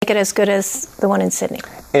it as good as the one in Sydney.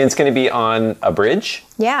 And it's going to be on a bridge?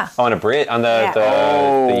 Yeah. On a bridge? On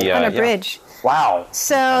on a bridge. Wow.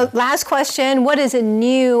 So last question, what is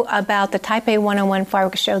new about the Taipei 101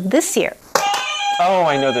 fireworks show this year? Oh,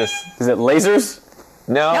 I know this. Is it lasers?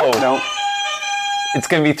 No. No. It's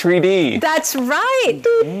going to be 3D. That's right.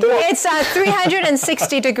 It's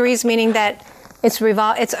 360 degrees, meaning that it's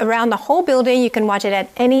around the whole building. You can watch it at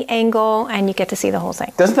any angle, and you get to see the whole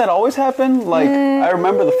thing. Doesn't that always happen? Like, I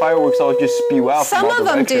remember the fireworks always just spew out. Some of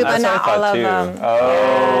them do, but not all of them.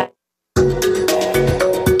 Oh.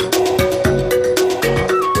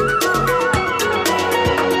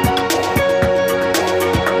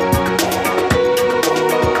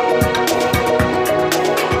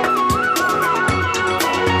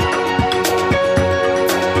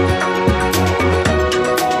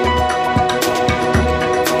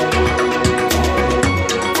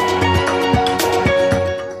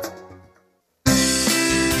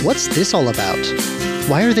 What's this all about?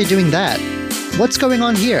 Why are they doing that? What's going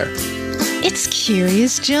on here? It's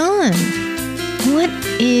Curious John. What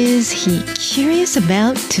is he curious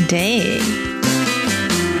about today?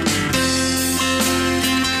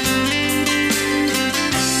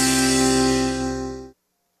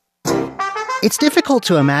 It's difficult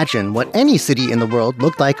to imagine what any city in the world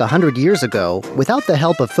looked like 100 years ago without the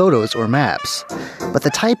help of photos or maps. But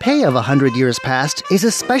the Taipei of 100 years past is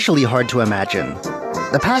especially hard to imagine.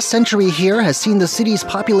 The past century here has seen the city's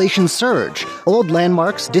population surge, old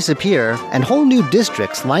landmarks disappear, and whole new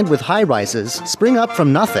districts lined with high-rises spring up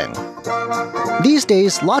from nothing. These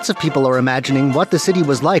days, lots of people are imagining what the city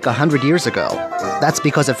was like 100 years ago. That's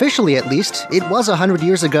because officially, at least, it was 100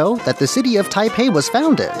 years ago that the city of Taipei was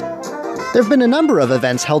founded. There have been a number of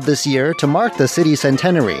events held this year to mark the city's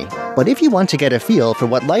centenary. But if you want to get a feel for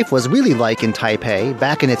what life was really like in Taipei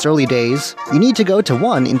back in its early days, you need to go to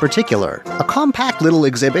one in particular, a compact little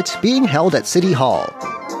exhibit being held at City Hall.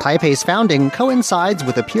 Taipei's founding coincides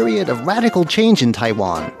with a period of radical change in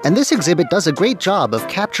Taiwan, and this exhibit does a great job of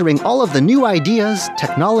capturing all of the new ideas,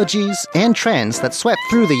 technologies, and trends that swept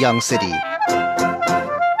through the young city.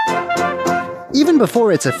 Even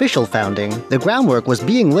before its official founding, the groundwork was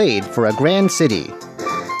being laid for a grand city.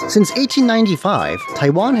 Since 1895,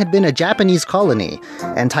 Taiwan had been a Japanese colony,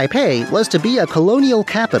 and Taipei was to be a colonial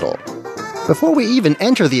capital. Before we even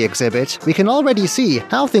enter the exhibit, we can already see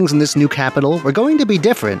how things in this new capital were going to be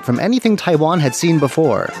different from anything Taiwan had seen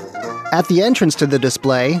before. At the entrance to the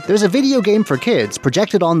display, there's a video game for kids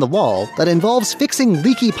projected on the wall that involves fixing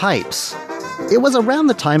leaky pipes. It was around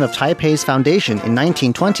the time of Taipei's foundation in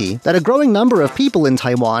 1920 that a growing number of people in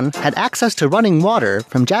Taiwan had access to running water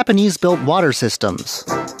from Japanese-built water systems.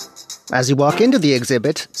 As you walk into the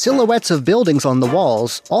exhibit, silhouettes of buildings on the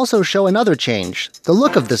walls also show another change, the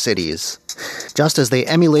look of the cities. Just as they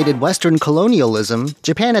emulated Western colonialism,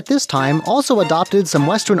 Japan at this time also adopted some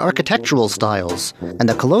Western architectural styles, and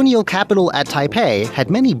the colonial capital at Taipei had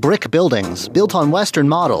many brick buildings built on Western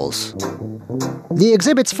models. The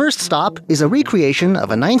exhibit's first stop is a recreation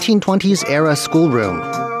of a 1920s-era schoolroom.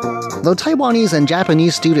 Though Taiwanese and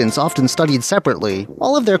Japanese students often studied separately,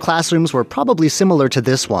 all of their classrooms were probably similar to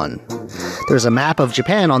this one. There's a map of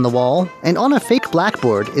Japan on the wall, and on a fake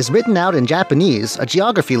blackboard is written out in Japanese a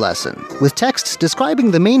geography lesson, with texts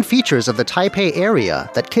describing the main features of the Taipei area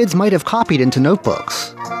that kids might have copied into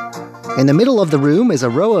notebooks. In the middle of the room is a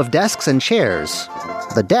row of desks and chairs.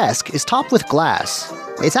 The desk is topped with glass.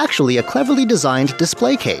 It's actually a cleverly designed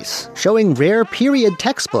display case, showing rare period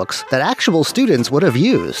textbooks that actual students would have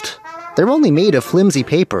used. They're only made of flimsy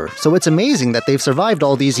paper, so it's amazing that they've survived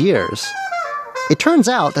all these years. It turns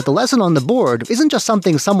out that the lesson on the board isn't just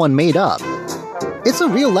something someone made up. It's a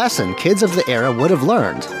real lesson kids of the era would have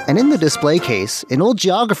learned, and in the display case, an old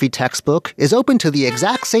geography textbook is open to the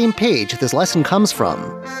exact same page this lesson comes from.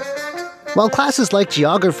 While classes like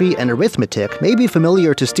geography and arithmetic may be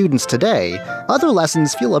familiar to students today, other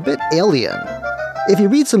lessons feel a bit alien. If you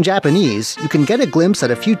read some Japanese, you can get a glimpse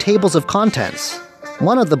at a few tables of contents.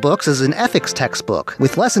 One of the books is an ethics textbook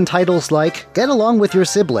with lesson titles like Get Along with Your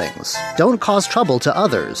Siblings, Don't Cause Trouble to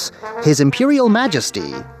Others, His Imperial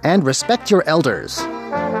Majesty, and Respect Your Elders.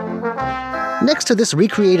 Next to this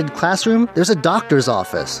recreated classroom, there's a doctor's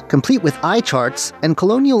office, complete with eye charts and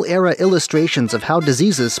colonial-era illustrations of how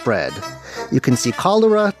diseases spread. You can see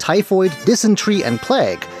cholera, typhoid, dysentery, and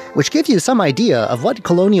plague, which give you some idea of what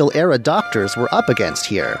colonial-era doctors were up against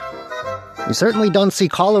here. You certainly don't see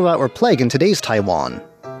cholera or plague in today's Taiwan.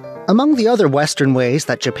 Among the other Western ways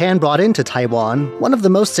that Japan brought into Taiwan, one of the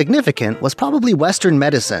most significant was probably Western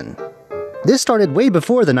medicine. This started way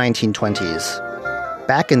before the 1920s.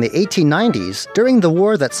 Back in the 1890s, during the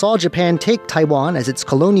war that saw Japan take Taiwan as its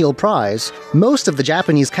colonial prize, most of the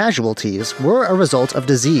Japanese casualties were a result of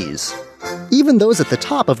disease. Even those at the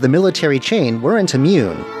top of the military chain weren't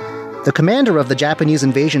immune. The commander of the Japanese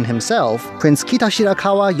invasion himself, Prince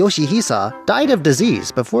Kitashirakawa Yoshihisa, died of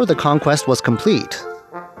disease before the conquest was complete.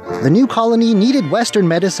 The new colony needed Western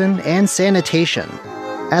medicine and sanitation.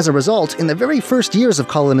 As a result, in the very first years of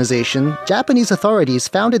colonization, Japanese authorities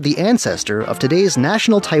founded the ancestor of today's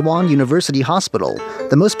National Taiwan University Hospital,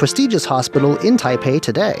 the most prestigious hospital in Taipei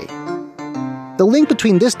today. The link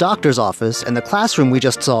between this doctor's office and the classroom we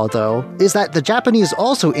just saw, though, is that the Japanese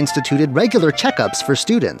also instituted regular checkups for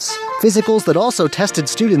students, physicals that also tested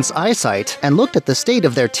students' eyesight and looked at the state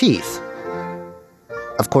of their teeth.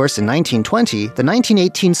 Of course, in 1920, the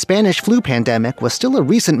 1918 Spanish flu pandemic was still a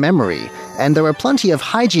recent memory, and there were plenty of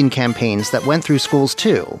hygiene campaigns that went through schools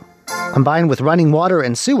too. Combined with running water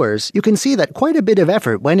and sewers, you can see that quite a bit of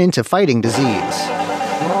effort went into fighting disease.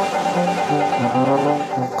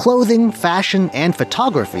 Clothing, fashion, and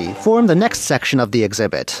photography form the next section of the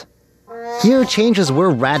exhibit. Here, changes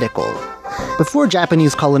were radical. Before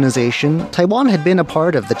Japanese colonization, Taiwan had been a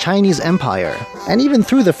part of the Chinese Empire, and even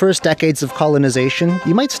through the first decades of colonization,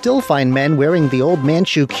 you might still find men wearing the old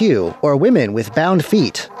Manchu queue or women with bound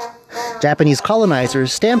feet. Japanese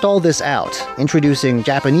colonizers stamped all this out, introducing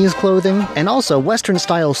Japanese clothing and also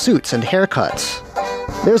Western-style suits and haircuts.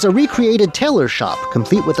 There's a recreated tailor shop,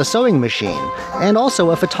 complete with a sewing machine, and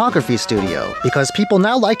also a photography studio, because people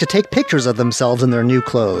now like to take pictures of themselves in their new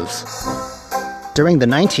clothes. During the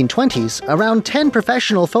 1920s, around 10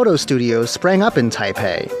 professional photo studios sprang up in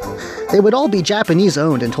Taipei. They would all be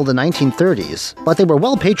Japanese-owned until the 1930s, but they were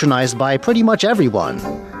well patronized by pretty much everyone.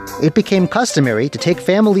 It became customary to take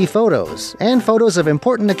family photos, and photos of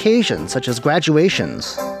important occasions such as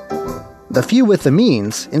graduations. The few with the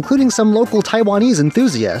means, including some local Taiwanese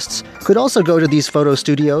enthusiasts, could also go to these photo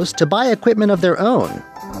studios to buy equipment of their own.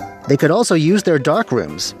 They could also use their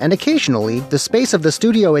darkrooms, and occasionally the space of the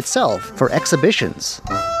studio itself, for exhibitions.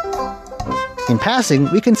 In passing,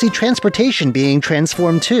 we can see transportation being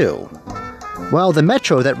transformed too. While the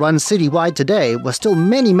metro that runs citywide today was still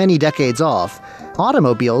many, many decades off,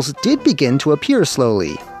 automobiles did begin to appear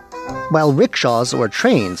slowly. While rickshaws or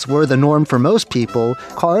trains were the norm for most people,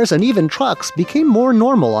 cars and even trucks became more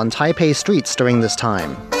normal on Taipei streets during this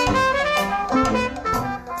time.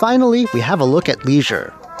 Finally, we have a look at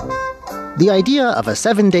leisure. The idea of a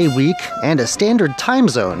 7-day week and a standard time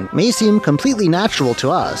zone may seem completely natural to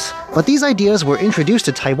us, but these ideas were introduced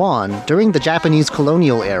to Taiwan during the Japanese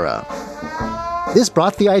colonial era. This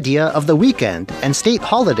brought the idea of the weekend and state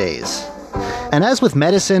holidays. And as with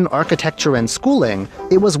medicine, architecture, and schooling,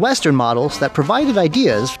 it was Western models that provided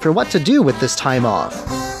ideas for what to do with this time off.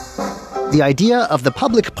 The idea of the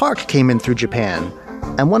public park came in through Japan,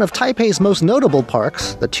 and one of Taipei's most notable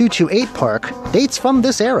parks, the 228 Park, dates from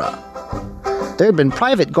this era. There had been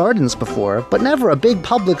private gardens before, but never a big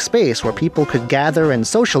public space where people could gather and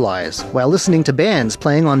socialize while listening to bands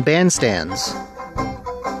playing on bandstands.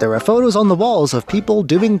 There are photos on the walls of people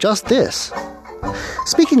doing just this.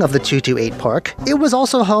 Speaking of the 228 Park, it was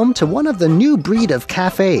also home to one of the new breed of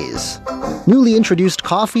cafes. Newly introduced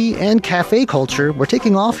coffee and cafe culture were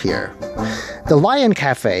taking off here. The Lion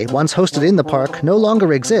Cafe, once hosted in the park, no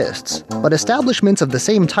longer exists, but establishments of the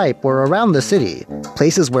same type were around the city,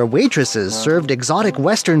 places where waitresses served exotic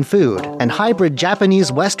Western food and hybrid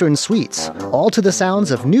Japanese Western sweets, all to the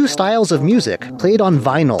sounds of new styles of music played on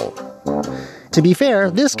vinyl. To be fair,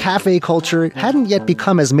 this cafe culture hadn't yet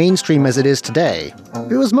become as mainstream as it is today.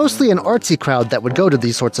 It was mostly an artsy crowd that would go to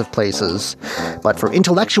these sorts of places. But for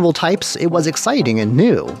intellectual types, it was exciting and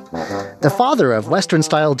new. The father of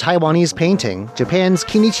Western-style Taiwanese painting, Japan's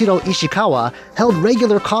Kenichiro Ishikawa, held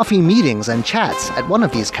regular coffee meetings and chats at one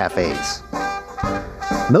of these cafes.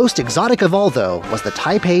 Most exotic of all, though, was the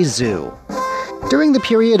Taipei Zoo. During the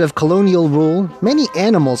period of colonial rule, many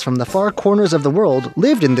animals from the far corners of the world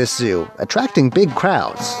lived in this zoo, attracting big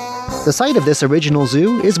crowds. The site of this original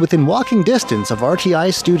zoo is within walking distance of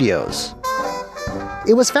RTI Studios.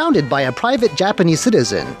 It was founded by a private Japanese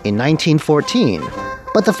citizen in 1914,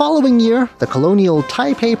 but the following year, the colonial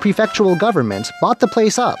Taipei prefectural government bought the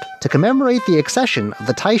place up to commemorate the accession of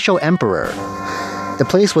the Taisho Emperor. The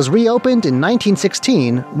place was reopened in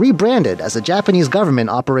 1916, rebranded as a Japanese government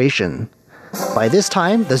operation. By this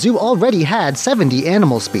time, the zoo already had 70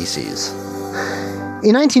 animal species.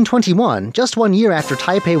 In 1921, just 1 year after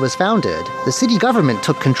Taipei was founded, the city government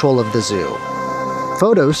took control of the zoo.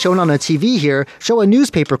 Photos shown on a TV here show a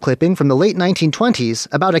newspaper clipping from the late 1920s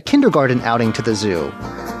about a kindergarten outing to the zoo.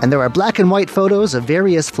 And there are black and white photos of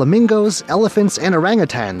various flamingos, elephants, and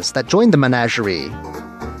orangutans that joined the menagerie.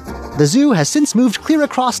 The zoo has since moved clear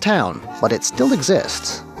across town, but it still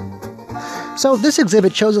exists. So this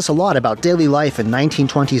exhibit shows us a lot about daily life in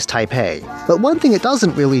 1920s Taipei, but one thing it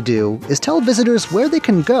doesn't really do is tell visitors where they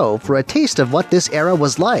can go for a taste of what this era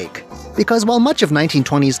was like. Because while much of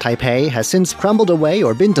 1920s Taipei has since crumbled away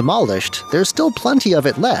or been demolished, there's still plenty of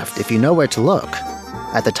it left if you know where to look.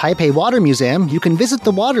 At the Taipei Water Museum, you can visit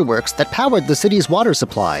the waterworks that powered the city's water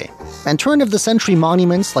supply. And turn-of-the-century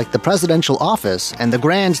monuments like the Presidential Office and the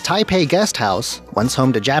Grand Taipei Guest House, once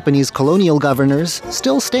home to Japanese colonial governors,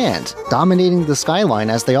 still stand, dominating the skyline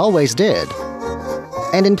as they always did.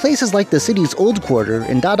 And in places like the city's Old Quarter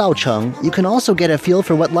in Dadaocheng, you can also get a feel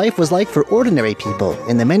for what life was like for ordinary people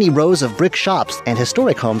in the many rows of brick shops and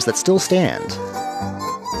historic homes that still stand.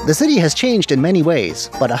 The city has changed in many ways,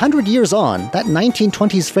 but 100 years on, that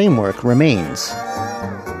 1920s framework remains.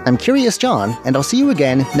 I'm Curious John, and I'll see you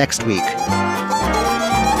again next week.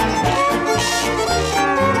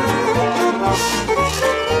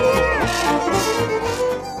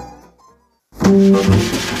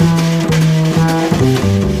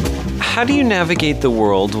 How do you navigate the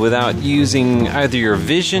world without using either your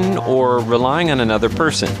vision or relying on another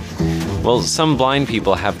person? Well, some blind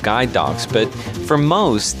people have guide dogs, but for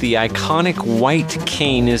most, the iconic white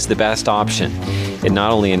cane is the best option. It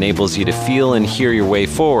not only enables you to feel and hear your way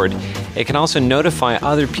forward, it can also notify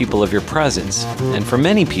other people of your presence. And for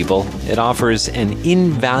many people, it offers an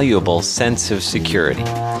invaluable sense of security.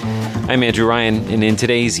 I'm Andrew Ryan, and in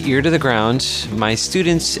today's Ear to the Ground, my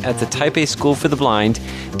students at the Taipei School for the Blind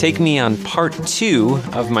take me on part 2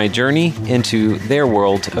 of my journey into their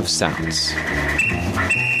world of sounds.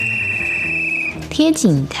 贴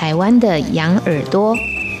紧台湾的羊耳朵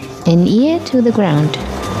An ear to the ground.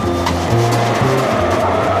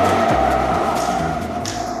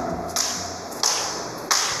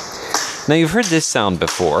 Now you've heard this sound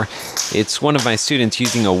before. It's one of my students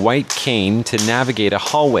using a white cane to navigate a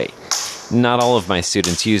hallway. Not all of my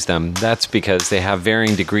students use them. That's because they have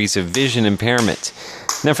varying degrees of vision impairment.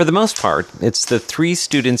 Now for the most part, it's the 3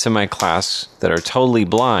 students in my class that are totally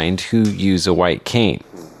blind who use a white cane.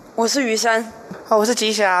 我是于山，我是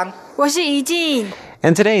吉祥，我是怡静。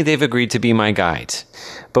 And today they've agreed to be my guide.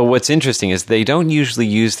 But what's interesting is they don't usually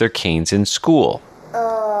use their canes in school.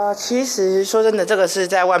 其实说真的，这个是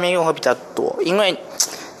在外面用会比较多，因为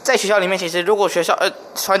在学校里面，其实如果学校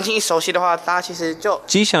环境一熟悉的话，大家其实就。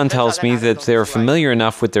Jishan tells me that they're familiar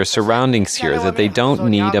enough with their surroundings here that they don't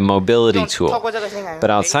need a mobility tool. But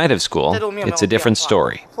outside of school, it's a different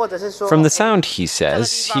story. From the sound, he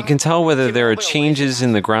says, he can tell whether there are changes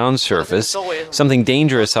in the ground surface, something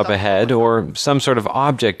dangerous up ahead, or some sort of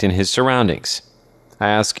object in his surroundings. I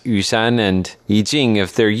ask Yushan and Yijing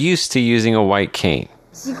if they're used to using a white cane.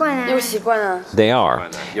 They are.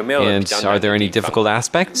 And are there any difficult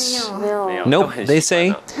aspects? Nope, they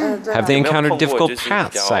say. Have they encountered difficult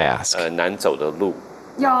paths, I ask.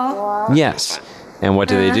 Yes. And what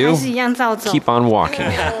do? Keep on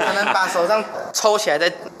walking.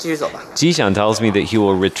 Jishan tells me that he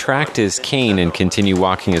will retract his cane and continue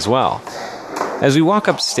walking as well. As we walk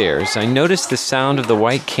upstairs, I notice the sound of the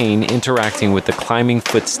white cane interacting with the climbing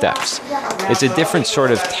footsteps. It's a different sort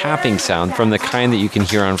of tapping sound from the kind that you can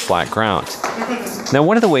hear on flat ground. Now,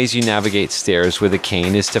 one of the ways you navigate stairs with a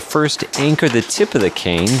cane is to first anchor the tip of the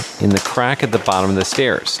cane in the crack at the bottom of the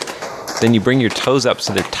stairs. Then you bring your toes up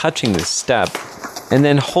so they're touching the step, and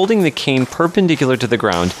then holding the cane perpendicular to the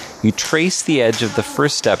ground, you trace the edge of the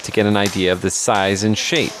first step to get an idea of the size and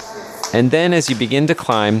shape. And then as you begin to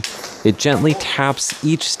climb, it gently taps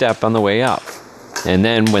each step on the way up. And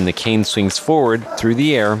then when the cane swings forward through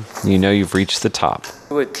the air, you know you've reached the top.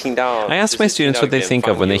 I ask my students what they think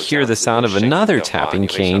of when they hear the sound of another tapping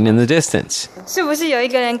cane in the distance.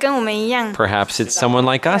 Perhaps it's someone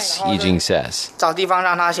like us, Yijing says.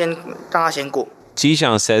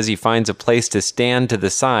 Jishan says he finds a place to stand to the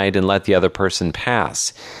side and let the other person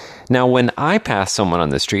pass. Now, when I pass someone on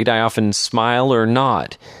the street, I often smile or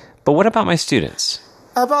nod. But what about my students?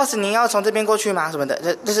 Jishan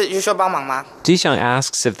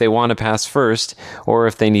asks if they want to pass first or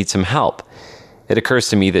if they need some help. It occurs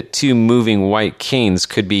to me that 2 moving white canes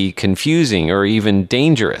could be confusing or even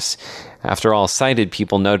dangerous. After all, sighted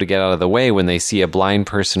people know to get out of the way when they see a blind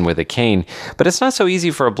person with a cane, but it's not so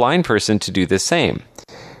easy for a blind person to do the same.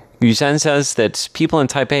 Yushan says that people in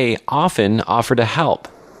Taipei often offer to help.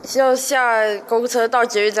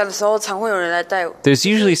 There's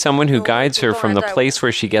usually someone who guides her from the place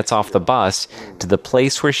where she gets off the bus to the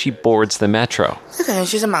place where she boards the metro.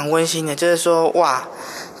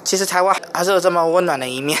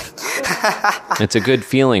 It's a good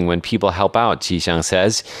feeling when people help out, Qixiang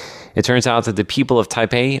says. It turns out that the people of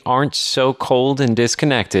Taipei aren't so cold and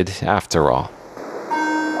disconnected after all.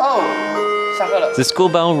 Oh, 下课了。 The school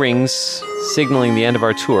bell rings, signaling the end of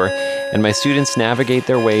our tour, and my students navigate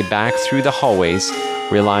their way back through the hallways,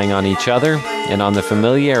 relying on each other and on the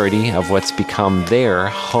familiarity of what's become their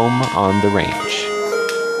home on the range.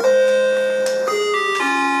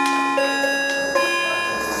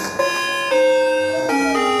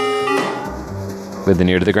 With an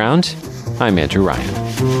ear to the ground, I'm Andrew Ryan.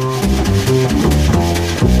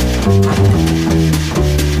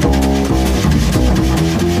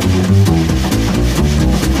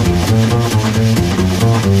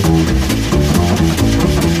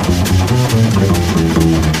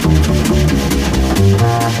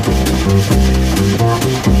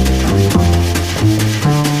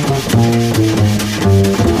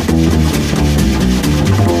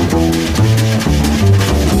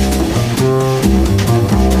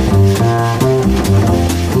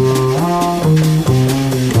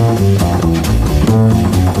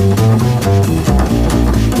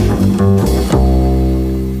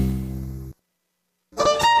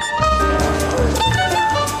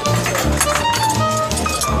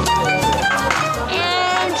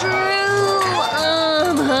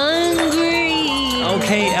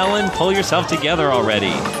 Pull yourself together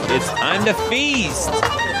already. It's time to feast.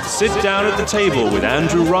 Sit down at the table with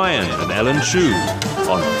Andrew Ryan and Ellen Chu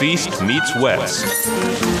on Feast Meets West.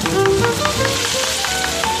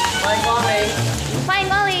 欢迎光临，欢迎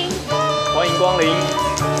光临，欢迎光临。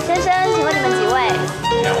先生，请问你们几位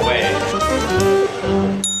2位。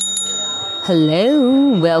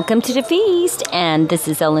 Hello, welcome to the feast, and this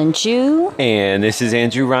is Ellen Chu. And this is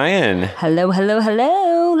Andrew Ryan. Hello, hello, hello.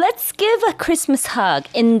 Let's give a Christmas hug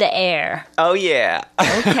in the air. Oh, yeah.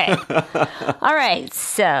 Okay. All right,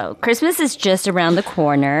 so Christmas is just around the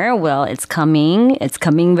corner. Well, it's coming. It's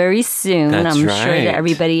coming very soon. That's I'm right. sure that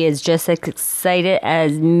everybody is just as excited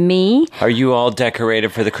as me. Are you all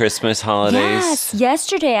decorated for the Christmas holidays? Yes.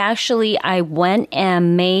 Yesterday, actually, I went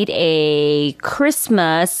and made a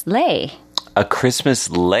Christmas sleigh. A Christmas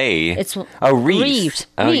lei. It's a wreath. Wreath.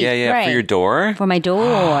 Oh, yeah, right. For your door? For my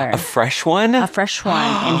door. A fresh one? A fresh one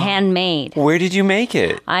and handmade. Where did you make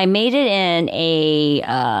it? I made it in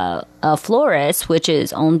a florist, which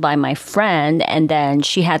is owned by my friend, and then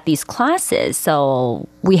she had these classes. So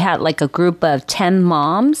we had like a group of 10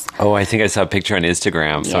 moms. Oh, I think I saw a picture on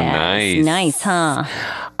Instagram. So Yes, nice. Nice, huh?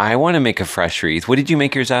 I want to make a fresh wreath. What did you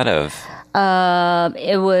make yours out of?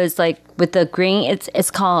 It was like with the green.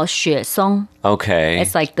 It's called 雪松. Okay.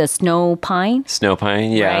 It's like the snow pine. Snow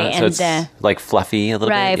pine, yeah. Right, so and it's then- like fluffy a little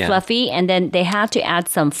Right, bit. Yeah. fluffy. And then they have to add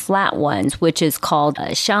some flat ones, which is called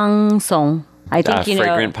香松. I think,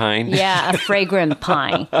 fragrant pine? Yeah, a fragrant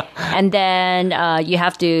pine. And then you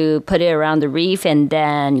have to put it around the wreath, and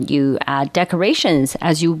then you add decorations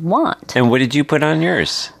as you want. And what did you put on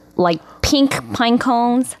yours? Like pink pine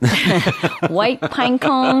cones, white pine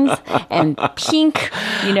cones, and pink,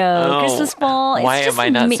 Christmas ball. It's Why am just I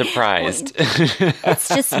not me. surprised? It's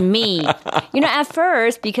just me. At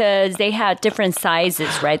first, because they had different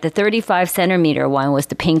sizes, right? The 35 centimeter one was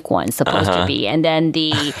the pink one supposed to be. And then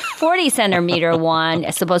the 40 centimeter one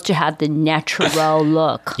is supposed to have the natural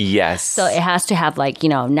look. Yes. So it has to have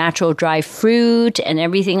natural dry fruit and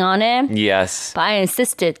everything on it. Yes. But I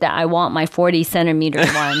insisted that I want my 40 centimeter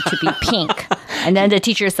one to be pink. And then the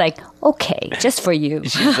teacher's like, okay, just for you.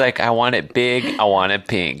 She's like, I want it big, I want it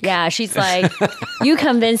pink. Yeah, she's like, you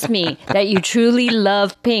convinced me that you truly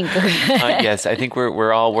love pink. Yes, I think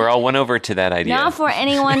we're all won over to that idea. Not for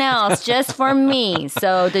anyone else, just for me.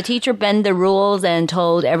 So the teacher bent the rules and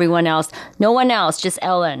told everyone else, no one else, just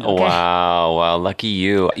Ellen. Okay? Wow, lucky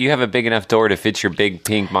you. You have a big enough door to fit your big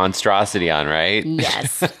pink monstrosity on, right?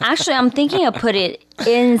 Yes. Actually, I'm thinking of put it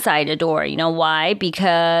inside the door. You know why?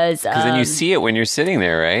 Because then you see it when you're sitting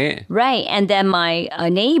there, right? Right. And then my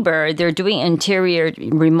neighbor, they're doing interior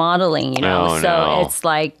remodeling, Oh, so no. it's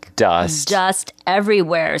like Dust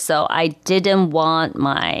everywhere. So I didn't want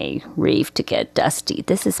my wreath to get dusty.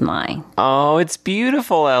 This is mine. Oh, it's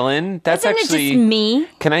beautiful, Ellen. That's Isn't actually it just me?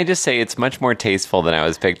 Can I just say it's much more tasteful than I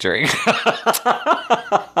was picturing?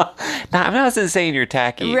 Now, I'm not saying you're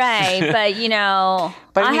tacky. Right. But,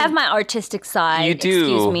 But I have my artistic side. You do.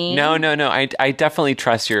 Excuse me. No. I definitely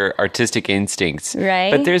trust your artistic instincts.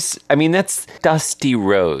 Right. But that's dusty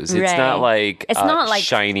rose. It's not like it's not like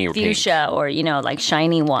shiny or fuchsia pink. or like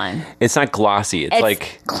shiny one. It's not glossy. It's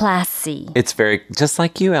like classy. It's very just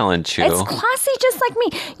like you, Ellen Chu. It's classy, just like me.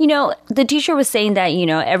 The teacher was saying that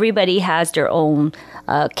everybody has their own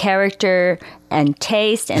character and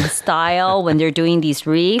taste and style when they're doing these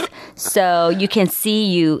wreaths. So you can see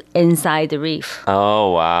you inside the wreath.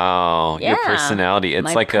 Oh, wow. Yeah. Your personality. It's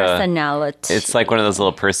My like personality. It's like one of those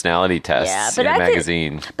little personality tests in a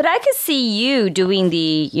magazine. But I could see you doing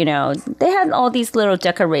they had all these little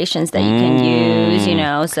decorations that you can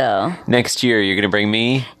use, so. Next year, you're going to bring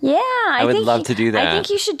me? Yeah. I would love to do that. I think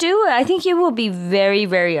you should do it. I think you will be very,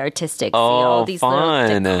 very artistic. Oh, see all these fun.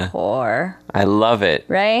 little decor. I love it.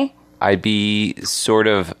 Right? I'd be sort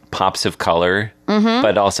of pops of color,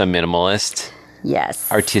 but also minimalist.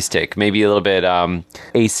 Yes. Artistic. Maybe a little bit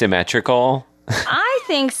asymmetrical. I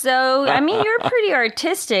think so. I mean, you're pretty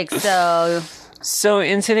artistic, so... So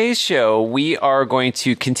in today's show, we are going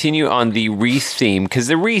to continue on the wreath theme, because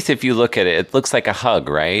the wreath, if you look at it, it looks like a hug,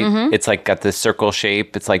 right? It's like got the circle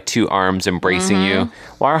shape. It's like two arms embracing you.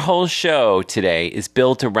 Well, our whole show today is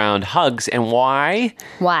built around hugs. And why?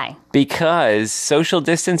 Why? Because social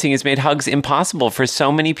distancing has made hugs impossible for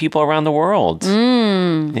so many people around the world.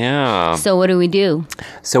 Yeah. So what do we do?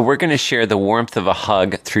 So we're going to share the warmth of a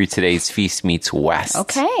hug through today's Feast Meets West.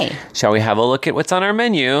 Okay. Shall we have a look at what's on our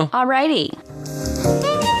menu? Alrighty.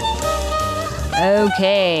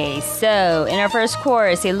 Okay, so in our first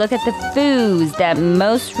course, a look at the foods that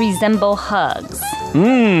most resemble hugs.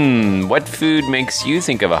 What food makes you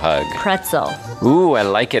think of a hug? Pretzel. Ooh, I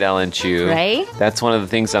like it, Ellen Chu. Right? That's one of the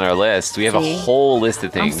things on our list. We have a whole list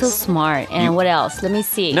of things. I'm so smart. And what else? Let me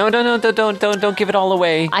see. No, don't give it all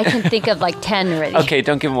away. I can think of like 10 already. Okay,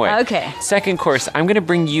 don't give them away. Okay. Second course, I'm going to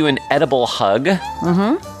bring you an edible hug.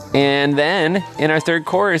 And then in our third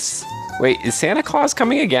course, wait, is Santa Claus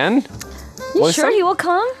coming again? You sure he will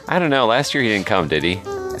come? I don't know. Last year he didn't come, did he?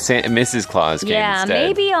 Mrs. Claus came instead.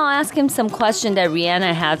 Maybe I'll ask him some question that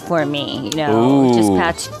Rihanna had for me, Ooh. just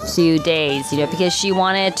past few days, because she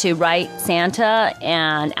wanted to write Santa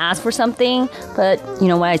and ask for something, but,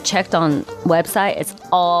 when I checked on website, it's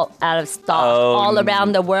all out of stock all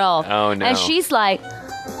around the world. Oh, no. And she's like,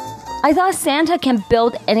 I thought Santa can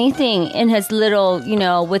build anything in his little,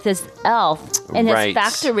 with his elf in his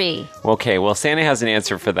factory. Okay, well, Santa has an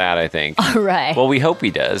answer for that, I think. All right. Well, we hope he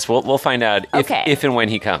does. We'll find out if and when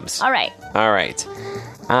he comes. All right. All right.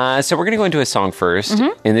 So we're going to go into a song first.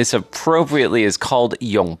 And this appropriately is called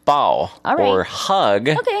拥抱 or hug.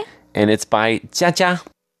 Okay. And it's by Jia Jia.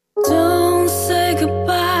 Don't say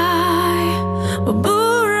goodbye. 我不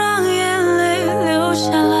让眼泪流下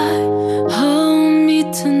来 Hold me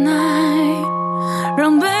tonight.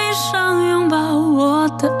 让悲伤拥抱我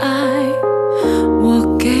的爱。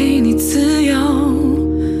我给你自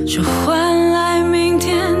由，却换来明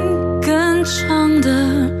天更长的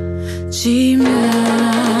寂寞。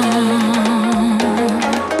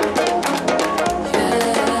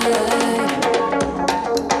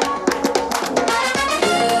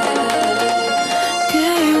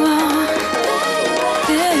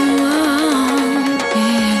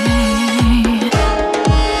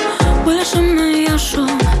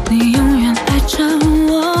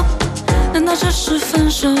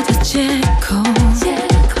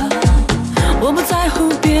我不在乎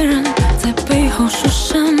别人在背后说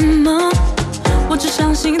什么，我只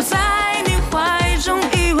相信在你怀中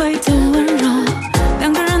依偎的温柔。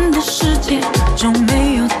两个人的世界中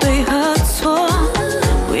没有对和错，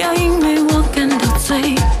不要因为我感到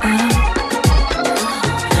罪恶。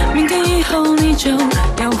明天以后你就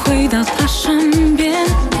要回到他身边，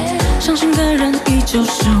相信的人依旧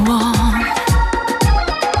是我，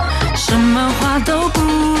什么话都不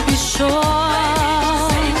必说。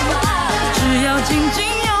只要紧紧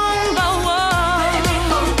拥抱我，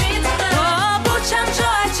我不强求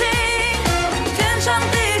爱情，天长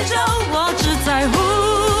地久，我只在乎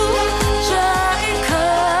这一刻。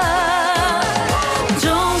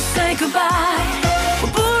Don't say goodbye， 我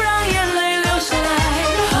不让眼泪流下来。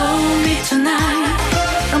Hold me tonight，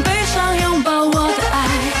 让悲伤拥抱我的爱，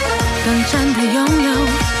短暂的拥有，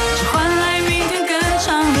只换来明天更长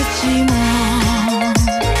的寂寞。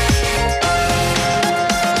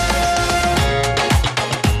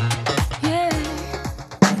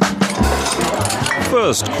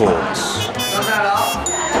First course.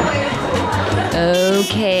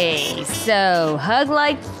 Okay, So,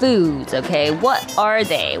 hug-like foods, okay, what are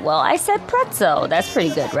they? Well, I said pretzel. That's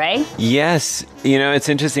pretty good, right? Yes. You know, it's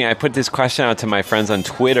interesting. I put this question out to my friends on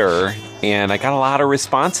Twitter, and I got a lot of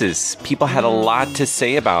responses. People had a lot to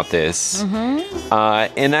say about this.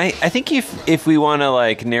 And I think if we want to,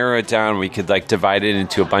 like, narrow it down, we could, like, divide it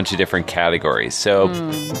into a bunch of different categories. So,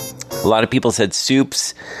 a lot of people said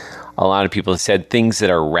soups. A lot of people said things that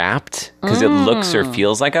are wrapped because it looks or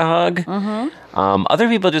feels like a hug. Other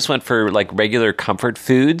people just went for like regular comfort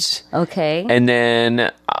foods. Okay. And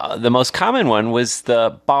then the most common one was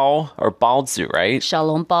the bao or baozi, right? 小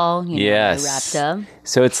笼包, yes. wrapped up.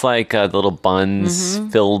 So it's like the little buns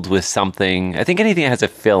filled with something. I think anything that has a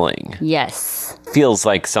filling. Yes. Feels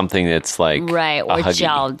like something that's like right, or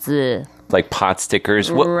饺子. Like pot stickers.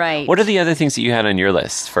 Right. What are the other things that you had on your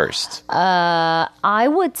list first? I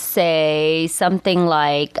would say something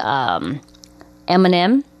like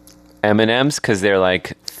M&M. M&Ms because they're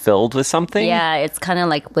like filled with something? Yeah, it's kind of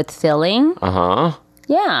like with filling. Uh-huh.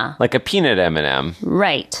 Yeah. Like a peanut M&M.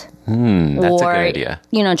 Right. That's a good idea.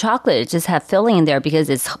 You know, chocolate just have filling in there because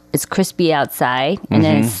it's crispy outside and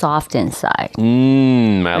then it's soft inside.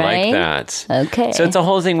 I like that. Okay. So it's a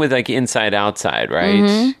whole thing with like inside outside,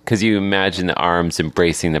 right? Because you imagine the arms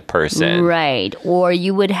embracing the person. Right. Or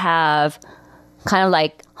you would have kind of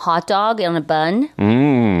like hot dog on a bun.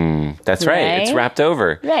 That's right. It's wrapped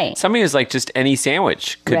over. Right. Something is like just any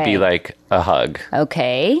sandwich could be like a hug.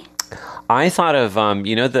 Okay. I thought of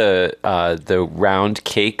you know the round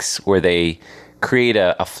cakes where they create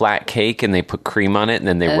a flat cake and they put cream on it and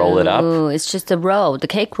then they roll it up. Oh, it's just a roll, the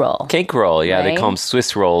cake roll. Cake roll, yeah. Right? They call them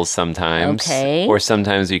Swiss rolls sometimes. Okay. Or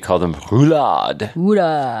sometimes we call them roulade.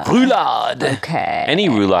 Roulade. Okay. Any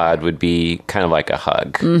roulade would be kind of like a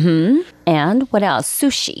hug. And what else?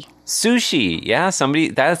 Sushi. Sushi. Yeah,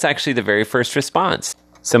 that's actually the very first response.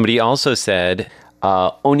 Somebody also said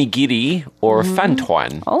onigiri or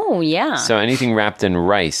fantuan. Oh, yeah. So anything wrapped in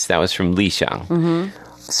rice. That was from Li Xiang.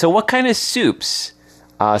 So what kind of soups?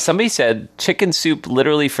 Somebody said chicken soup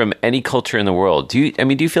literally from any culture in the world. Do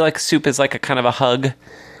you feel like soup is like a kind of a hug?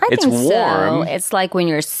 It's think warm. So. It's like when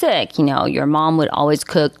you're sick, you know, your mom would always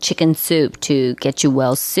cook chicken soup to get you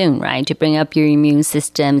well soon, right? To bring up your immune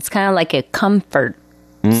system. It's kind of like a comfort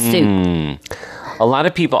soup. A lot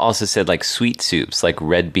of people also said like sweet soups, like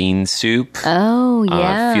red bean soup. Oh,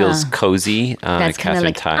 yeah. Feels cozy. That's kind of Catherine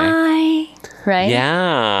like Tai. right?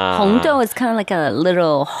 Yeah. Hongdou is kind of like a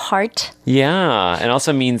little heart. Yeah. It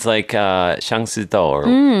also means like 相思豆,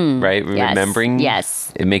 right? Yes. Remembering.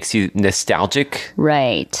 Yes. It makes you nostalgic.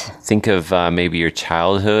 Right. Think of maybe your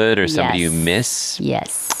childhood or somebody you miss.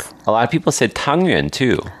 Yes. A lot of people said 汤圆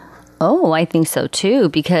too. Oh, I think so too,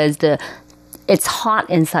 because it's hot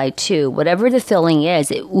inside too. Whatever the filling is,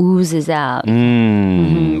 it oozes out.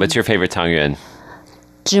 What's your favorite 汤圆?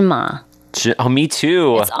 芝麻. Oh, me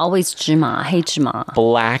too. It's always 芝麻, 黑芝麻.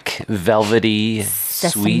 Black, velvety,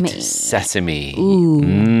 sweet sesame.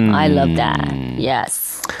 Ooh, I love that.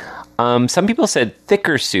 Yes. Some people said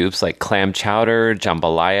thicker soups like clam chowder,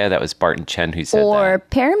 jambalaya. That was Barton Chen who said that. Or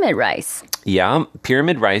pyramid rice. Yeah,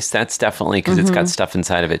 pyramid rice. That's definitely because it's got stuff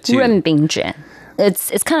inside of it too. 润饼卷.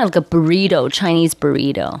 It's kind of like a burrito, Chinese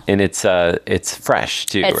burrito. And it's fresh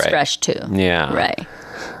too, right? It's fresh too. Yeah. Right.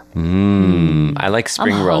 I like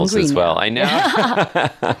spring rolls as well. I know.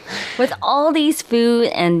 With all these food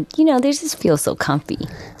and, you know, they just feel so comfy.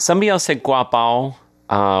 Somebody else said guapao,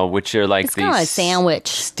 which are like It's kind of like a sandwich.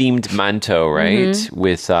 Steamed mantou, right?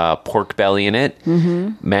 With pork belly in it.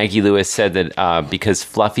 Maggie Lewis said that because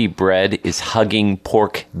fluffy bread is hugging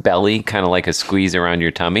pork belly, kind of like a squeeze around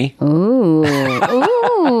your tummy. Ooh.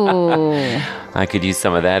 Ooh. I could use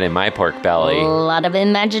some of that in my pork belly. A lot of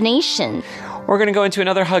imagination. We're going to go into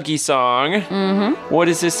another huggy song. What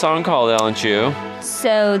is this song called, Ellen Chu?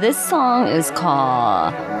 So this song is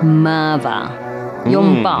called Mava.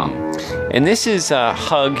 拥抱. And this is a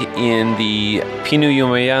hug in the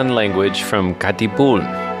Pinu-Yumayan language from Katipul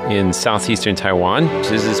in southeastern Taiwan.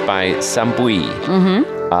 This is by Sambui.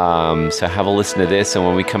 So have a listen to this, and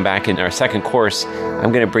when we come back in our second course,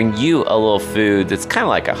 I'm going to bring you a little food that's kind of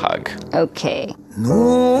like a hug. Okay.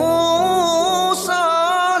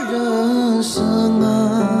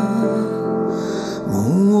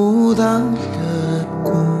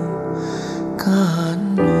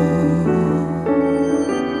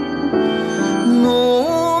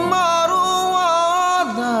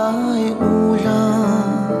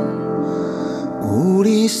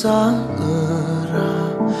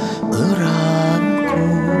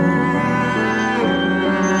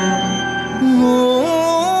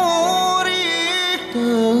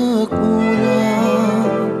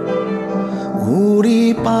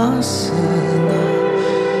 우리 빠스나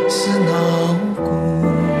스나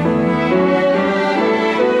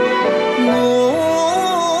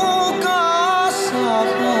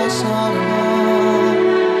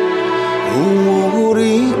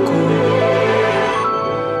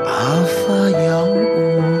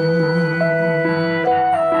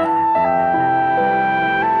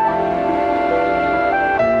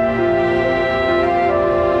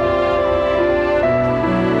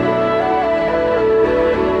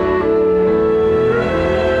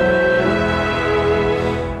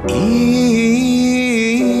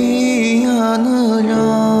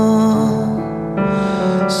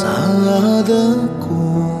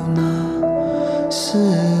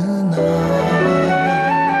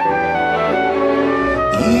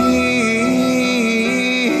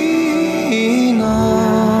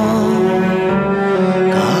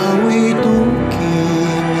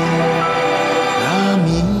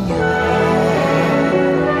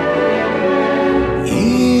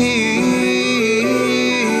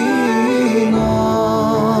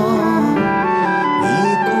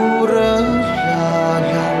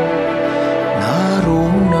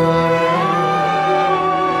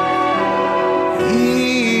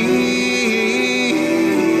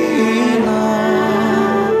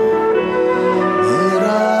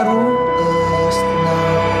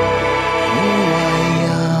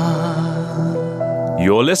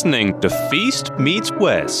You're listening to Feast Meets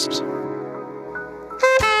West.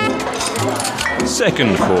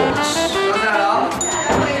 Second course.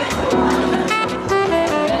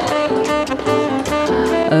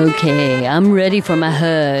 Okay, I'm ready for my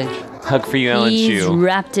hug. Hug for you, Ellen He's Chu.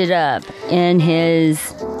 wrapped it up in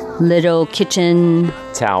his little kitchen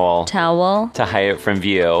Towel. towel. To hide it from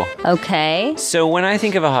view. Okay. So when I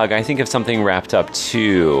think of a hug, I think of something wrapped up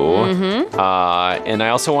too. Mm-hmm. And I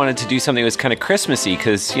also wanted to do something that was kind of Christmassy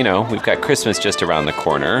because, you know, we've got Christmas just around the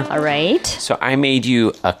corner. All right. So I made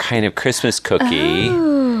you a kind of Christmas cookie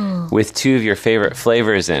with two of your favorite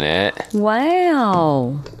flavors in it.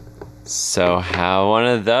 Wow. So have one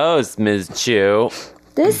of those, Ms. Chu.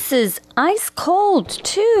 This is ice cold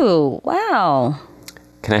too. Wow.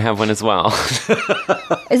 Can I have one as well?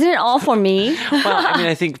 Isn't it all for me? Well, I mean,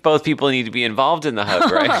 I think both people need to be involved in the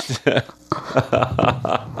hug, right?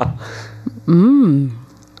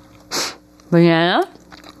 Banana?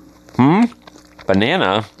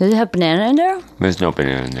 Banana? Does it have banana in there? There's no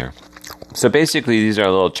banana in there. So basically, these are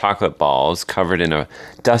little chocolate balls covered in a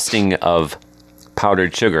dusting of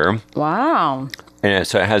powdered sugar. Wow. And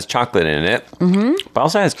so it has chocolate in it, but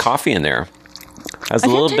also has coffee in there. Has a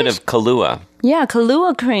little bit of Kahlua. Yeah,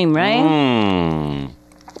 Kahlua cream, right? Am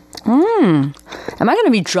I going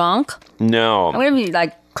to be drunk? No, I'm going to be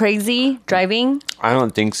like crazy driving? I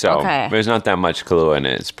don't think so. Okay. There's not that much Kahlua in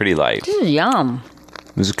it. It's pretty light. This is yum.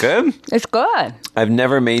 Is it good? It's good. I've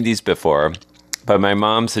never made these before, but my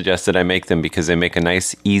mom suggested I make them because they make a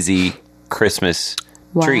nice, easy Christmas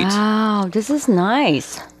treat. Wow, this is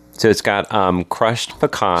nice. So it's got crushed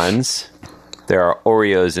pecans. There are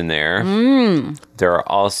Oreos in there. There are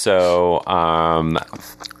also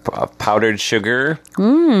powdered sugar, a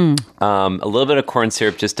little bit of corn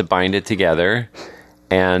syrup just to bind it together,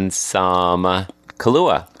 and some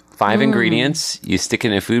Kahlua. 5 ingredients. You stick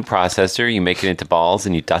it in a food processor, you make it into balls,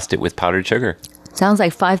 and you dust it with powdered sugar. Sounds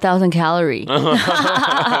like 5,000 calories.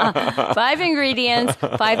 5 ingredients,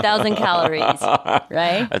 5,000 calories,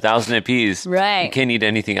 right? 1,000 apiece. Right. You can't eat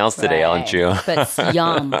anything else today, aren't you? But it's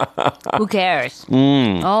yum. Who cares?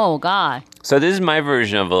 Oh, God. So this is my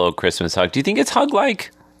version of a little Christmas hug. Do you think it's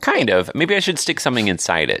hug-like? Kind of. Maybe I should stick something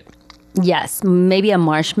inside it. Yes, maybe a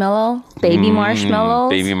marshmallow, baby marshmallows.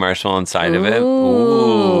 Baby marshmallow inside of it.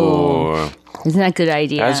 Ooh. Isn't that a good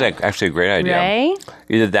idea? That's actually a great idea. Right?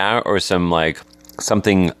 Either that or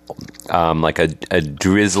something like a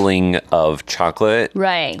drizzling of chocolate.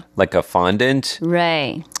 Right. Like a fondant.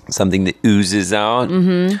 Right. Something that oozes out.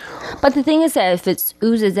 But the thing is that if it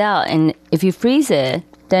oozes out and if you freeze it,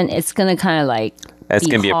 then it's going to kind of like That's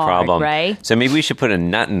going to be a hard, problem. right? So maybe we should put a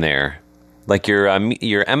nut in there. Like your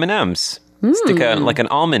M&Ms. Stick like an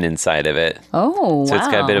almond inside of it. Oh, So it's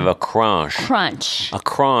got a bit of a crunch. crunch. A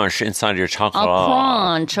crunch inside your chocolate. A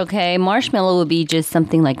crunch, okay. Marshmallow would be just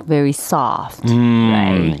something like very soft,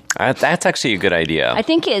 right? That's actually a good idea. I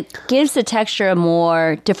think it gives the texture a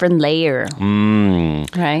more different layer,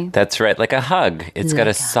 right? That's right. Like a hug. It's got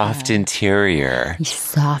a soft interior.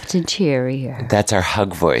 Soft interior. That's our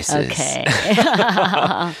hug voices. Okay.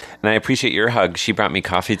 And I appreciate your hug. She brought me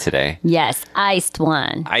coffee today. Yes, iced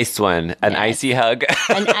one. Iced one. An icy hug.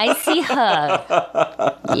 An icy hug.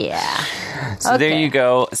 Yeah. So there you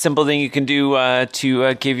go. Simple thing you can do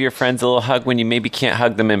to give your friends a little hug when you maybe can't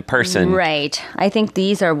hug them in person. Right. I think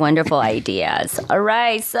these are wonderful ideas. All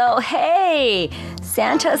right. So, hey,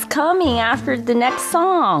 Santa's coming after the next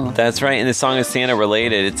song. That's right. And the song is Santa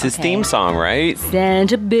related. It's his theme song, right?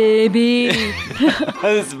 Santa baby.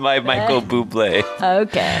 This is my Michael Bublé.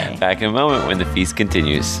 Okay. Back in a moment when the feast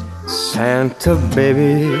continues. Santa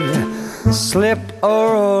baby, slip a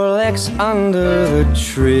Rolex under the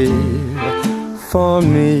tree for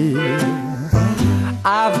me.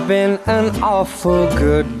 I've been an awful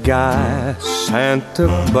good guy, Santa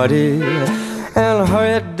buddy, and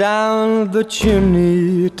hurry down the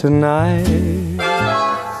chimney tonight.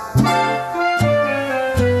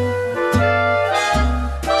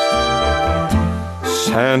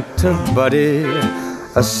 Santa buddy,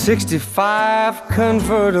 a 65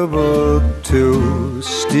 convertible to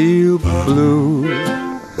steel blue.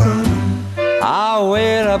 I'll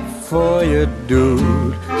wait up for you,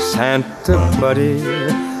 dude, Santa buddy,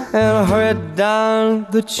 and hurry down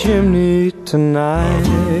the chimney tonight.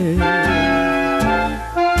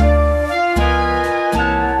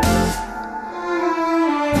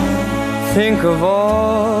 Think of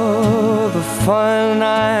all the fun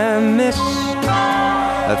I missed.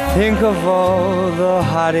 I think of all the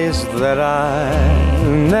hotties that I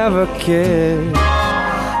never kissed.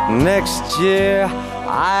 Next year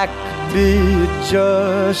I could be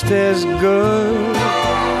just as good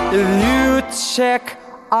if you check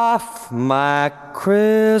off my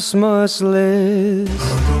Christmas list.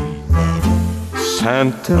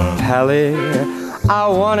 Santa Pally, I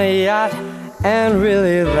want a yacht, and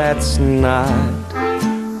really that's not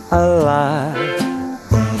a lie.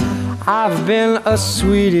 I've been a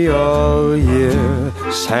sweetie all year,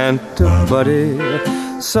 Santa buddy,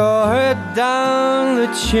 so hurry down the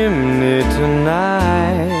chimney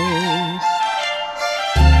tonight.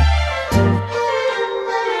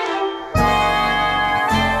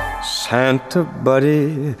 Santa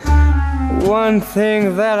buddy, one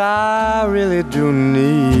thing that I really do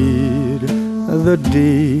need, the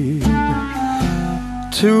deed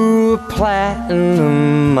to a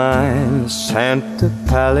platinum mine, Santa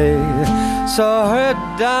Pally, so hurry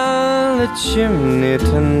down the chimney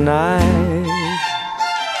tonight.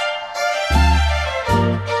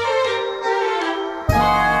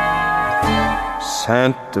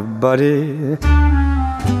 Santa buddy,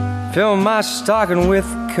 fill my stocking with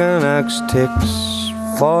Canucks ticks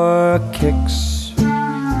for kicks.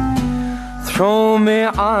 Throw me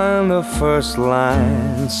on the first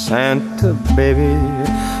line, Santa baby,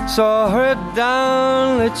 so hurry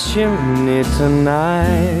down the chimney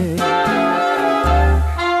tonight.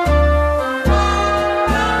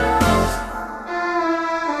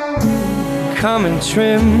 Come and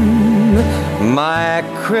trim my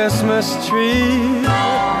Christmas tree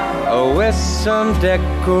with some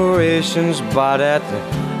decorations bought at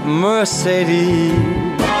Mercedes.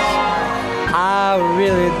 I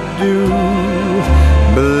really do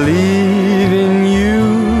believe in you.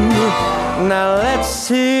 Now let's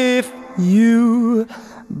see if you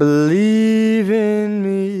believe in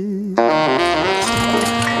me.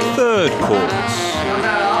 Third chorus.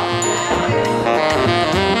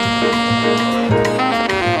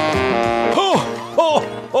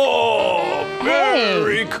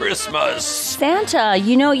 Merry Christmas. Santa,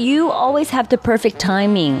 you always have the perfect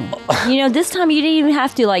timing. This time you didn't even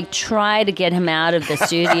have to try to get him out of the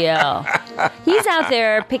studio. He's out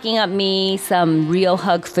there picking up me some real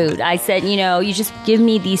hug food. I said, you just give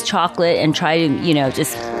me these chocolate and try to,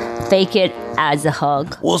 just fake it as a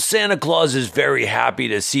hug. Well, Santa Claus is very happy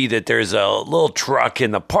to see that there's a little truck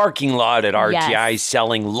in the parking lot at RTI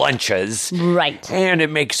selling lunches. Right. And it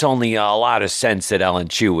makes only a lot of sense that Ellen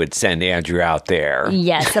Chu would send Andrew out there.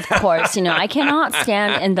 Yes, of course. I cannot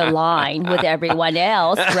stand in the line with everyone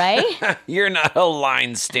else, right? You're not a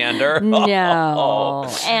line stander. No.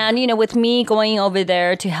 And, with me going over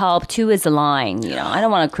there to help, too, is a line. I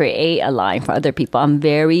don't want to create a line for other people. I'm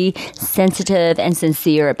very sensitive and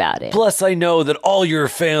sincere about it. Plus, I know that all your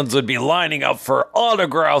fans would be lining up for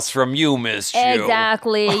autographs from you, Miss Chu.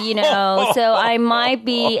 Exactly, so I might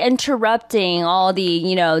be interrupting all the,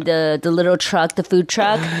 the little truck, the food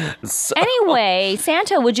truck. Anyway,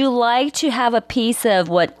 Santa, would you like to have a piece of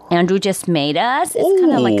what Andrew just made us? It's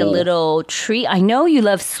kind of like a little treat. I know you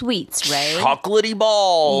love sweets, right? Chocolatey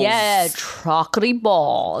balls. Yeah, chocolatey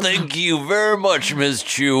balls. Thank you very much, Miss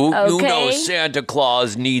Chu. Okay. You know Santa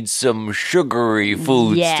Claus needs some sugary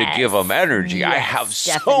foods to give him energy. Yes, I have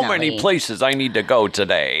so many places I need to go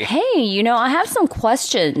today. Hey, I have some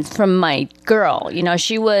questions from my girl.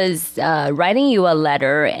 She was writing you a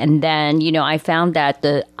letter, and then, I found that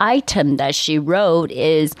the item that she wrote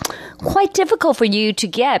is quite difficult for you to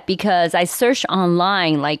get because I searched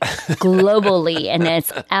online, globally, and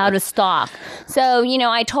it's out of stock. So,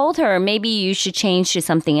 I told her maybe you should change to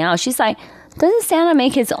something else. She's like, doesn't Santa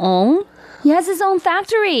make his own? He has his own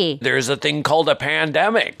factory. There's a thing called a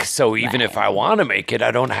pandemic. So even if I want to make it, I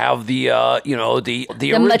don't have the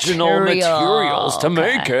original materials to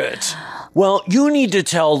make it. Well, you need to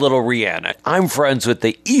tell little Rihanna, I'm friends with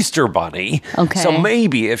the Easter Bunny. Okay. So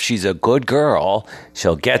maybe if she's a good girl,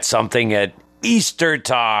 she'll get something at Easter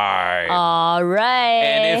time. All right.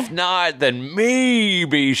 And if not, then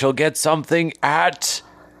maybe she'll get something at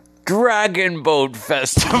Dragon Boat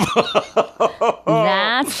Festival.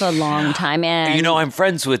 That's a long time. And You know, I'm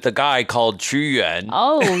friends with a guy called Chu Yuan.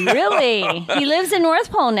 Oh, really? He lives in North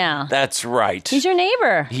Pole now. That's right. He's your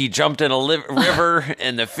neighbor. He jumped in a river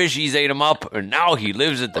and the fishies ate him up, and now he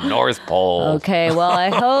lives at the North Pole. Okay, well, I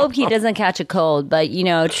hope he doesn't catch a cold. But, you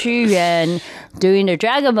know, Chu Yuan doing the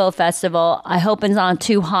Dragon Boat Festival, I hope it's not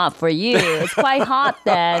too hot for you. It's quite hot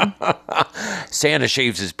then. Santa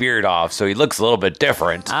shaves his beard off, so he looks a little bit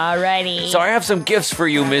different. Alrighty. So I have some gifts for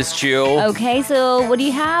you, Miss Chu. Okay, so what do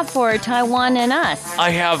you have for Taiwan and us?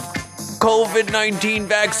 I have COVID-19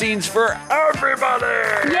 vaccines for everybody.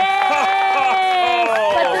 Yay!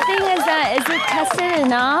 But the thing is that, is it tested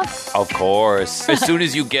enough? Of course. As soon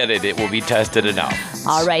as you get it, it will be tested enough.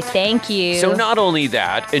 All right, thank you. So not only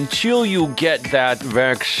that, until you get that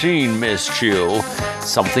vaccine, Miss Chu,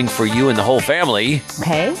 something for you and the whole family.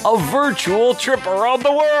 Okay. A virtual trip around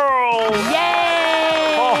the world. Yay!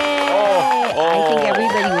 I think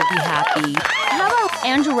everybody will be happy. How about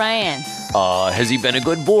Andrew Ryan? Has he been a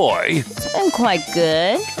good boy? It's been quite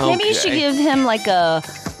good. Maybe you should give him like a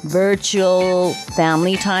virtual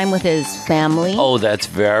family time with his family. Oh, that's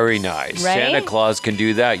very nice. Right? Santa Claus can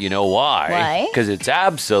do that. You know why? Why? Because it's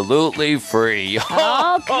absolutely free.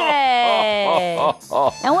 Okay.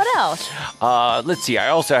 And what else? Let's see. I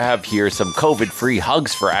also have here some COVID-free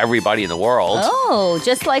hugs for everybody in the world. Oh,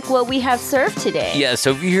 just like what we have served today. Yeah, so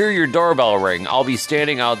if you hear your doorbell ring, I'll be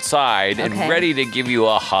standing outside and ready to give you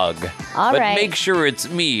a hug. All but right. make sure it's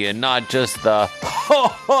me and not just the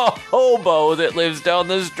hobo that lives down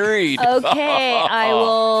the street. Okay, I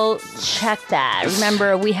will check that.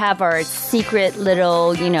 Remember, we have our secret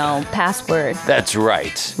little, password. That's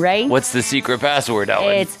right. Right? What's the secret password,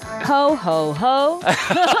 Ellen? It's ho, ho, ho.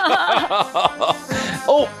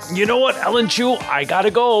 Oh, you know what, Ellen Chu? I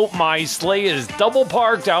gotta go. My sleigh is double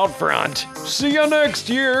parked out front. See you next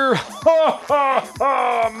year. Ha ha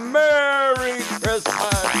ha! Merry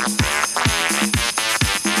Christmas.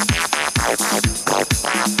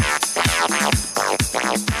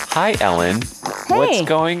 Hi, Ellen. Hey. What's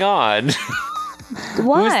going on?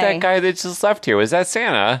 Why? Who's that guy that just left here? Was that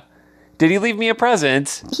Santa? Did he leave me a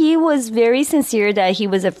present? He was very sincere that he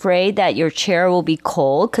was afraid that your chair will be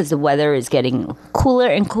cold because the weather is getting cooler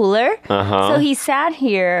and cooler. Uh-huh. So he sat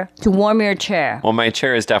here to warm your chair. Well, my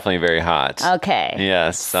chair is definitely very hot. Okay.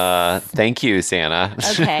 Yes. Thank you, Santa.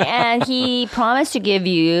 Okay. And he promised to give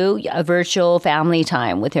you a virtual family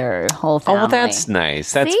time with your whole family. Oh, well, that's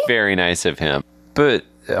nice. That's See? very nice of him. But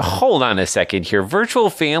hold on a second here. Virtual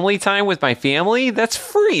family time with my family? That's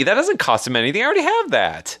free. That doesn't cost him anything. I already have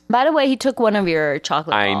that. By the way, he took one of your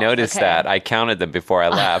chocolate I balls. noticed Okay. that. I counted them before I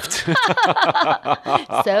left.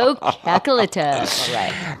 So calculative. All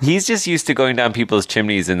right. He's just used to going down people's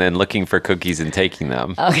chimneys and then looking for cookies and taking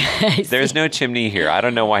them. Okay. There's no chimney here. I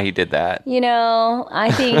don't know why he did that.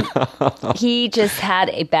 I think he just had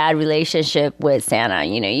a bad relationship with Santa.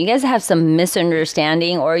 You guys have some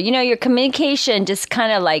misunderstanding or, your communication just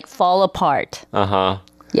kind of like fall apart. Uh-huh.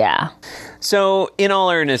 Yeah. So, in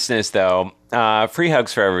all earnestness, though, free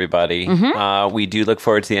hugs for everybody. Mm-hmm. We do look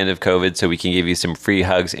forward to the end of COVID so we can give you some free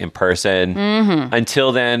hugs in person. Mm-hmm.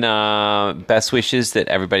 Until then, best wishes that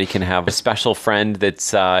everybody can have a special friend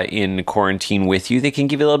that's in quarantine with you. They can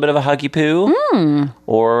give you a little bit of a huggy poo.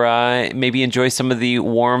 Or maybe enjoy some of the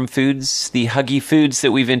warm foods, the huggy foods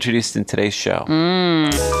that we've introduced in today's show.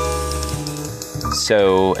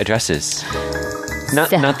 So, addresses. Not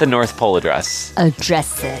the North Pole address.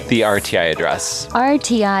 Addresses. The RTI address.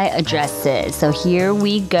 RTI addresses. So here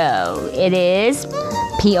we go. It is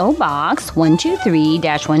P.O. Box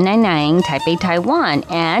 123-199, Taipei, Taiwan.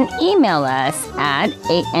 And email us at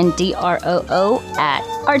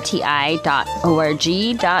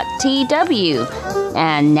andro@rti.org.tw.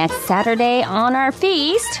 And next Saturday on our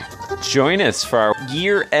feast, join us for our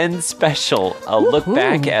year-end special, a look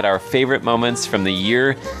back at our favorite moments from the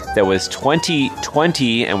year that was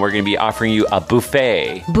 2020, and we're going to be offering you a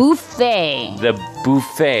buffet. buffet. The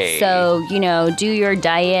buffet. So, do your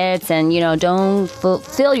diets and, don't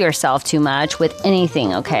fill yourself too much with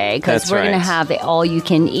anything, okay? Because That's we're going to right. have it all you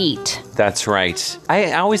can eat. That's right.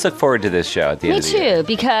 I always look forward to this show at the Me end of the year. too,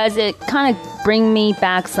 because it kind of bring me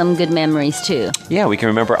back some good memories too. Yeah, we can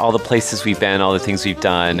remember all the places we've been, all the things we've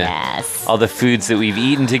done. Yes. All the foods that we've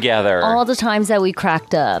eaten together. All the times that we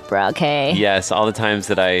cracked up, okay? Yes, all the times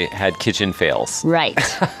that I had kitchen fails. Right.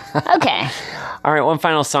 Okay. All right, one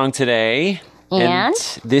final song today. And?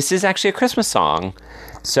 This is actually a Christmas song.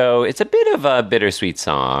 So it's a bit of a bittersweet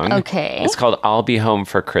song. Okay. It's called I'll Be Home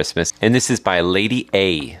for Christmas. And this is by Lady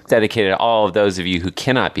A. Dedicated to all of those of you who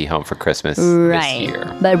cannot be home for Christmas this Right.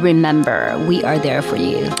 year. But remember, we are there for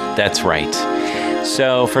you. That's right.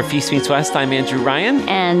 So for Feast Meets West, I'm Andrew Ryan.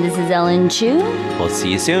 And this is Ellen Chu. We'll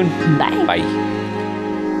see you soon. Bye. Bye.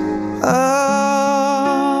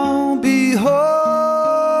 I'll be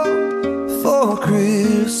home for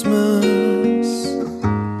Christmas.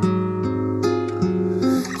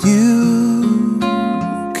 You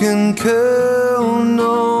can count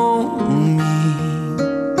on me.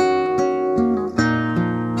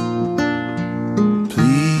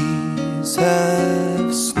 Please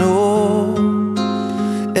have snow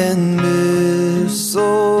and mistletoe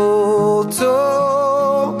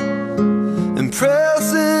and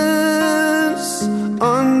presents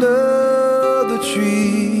under the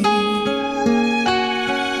tree.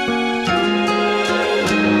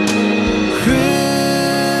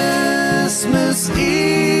 Christmas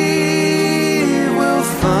Eve will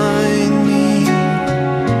find me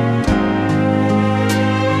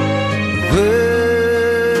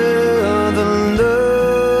where the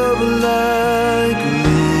love light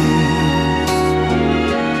gleams,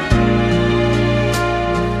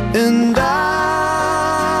 and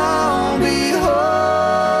I'll be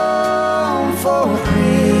home for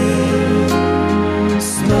Christmas,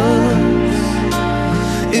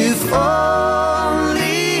 if only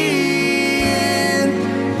in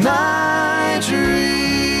my dreams.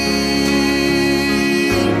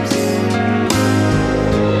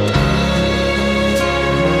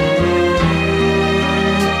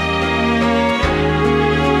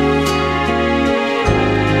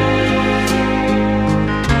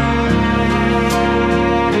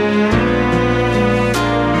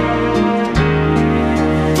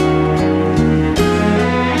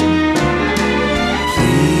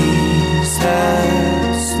 Please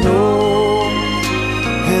have snow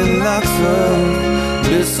and lots of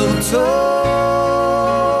mistletoe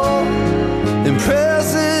and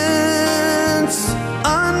presents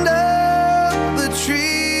under the tree.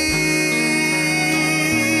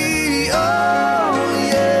 Oh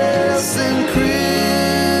yes, and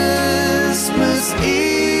Christmas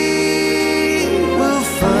Eve will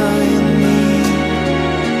find me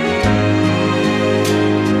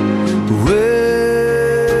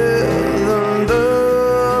where the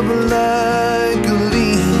love light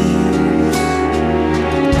gleams,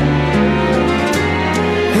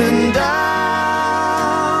 and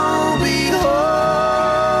I'll be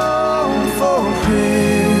home for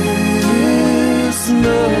Christmas,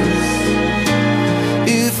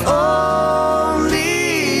 if only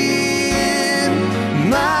in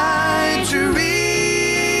my dreams.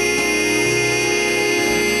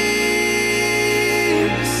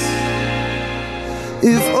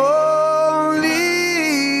 If only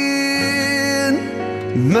in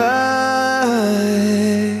my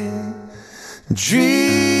dreams.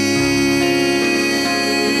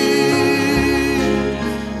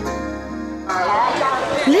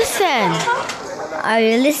 Listen! Are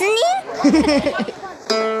you listening?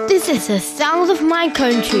 This is the sound of my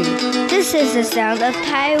country. This is the sound of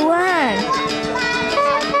Taiwan.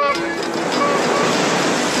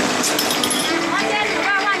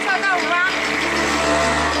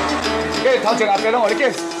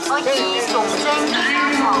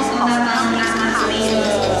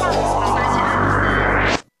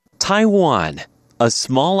 Taiwan, a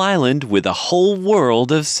small island with a whole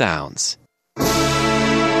world of sounds.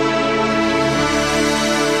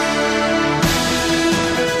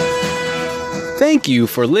 Thank you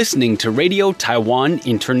for listening to Radio Taiwan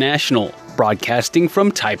International, broadcasting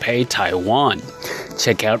from Taipei, Taiwan.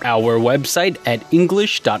 Check out our website at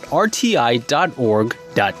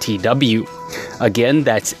english.rti.org.tw. Again,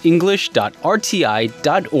 that's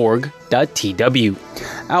english.rti.org.tw.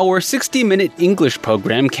 Our 60-minute English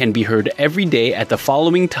program can be heard every day at the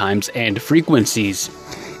following times and frequencies.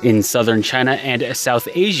 In southern China and South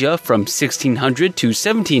Asia from 1600 to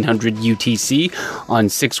 1700 UTC on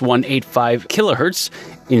 6185 kHz.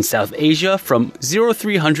 In South Asia from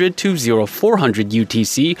 0300 to 0400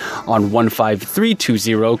 UTC on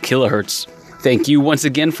 15320 kHz. Thank you once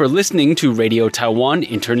again for listening to Radio Taiwan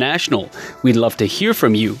International. We'd love to hear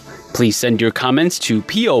from you. Please send your comments to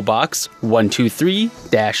P.O. Box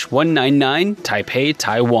 123-199 Taipei,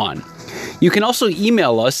 Taiwan. You can also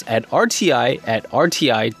email us at rti@rti.org.tw.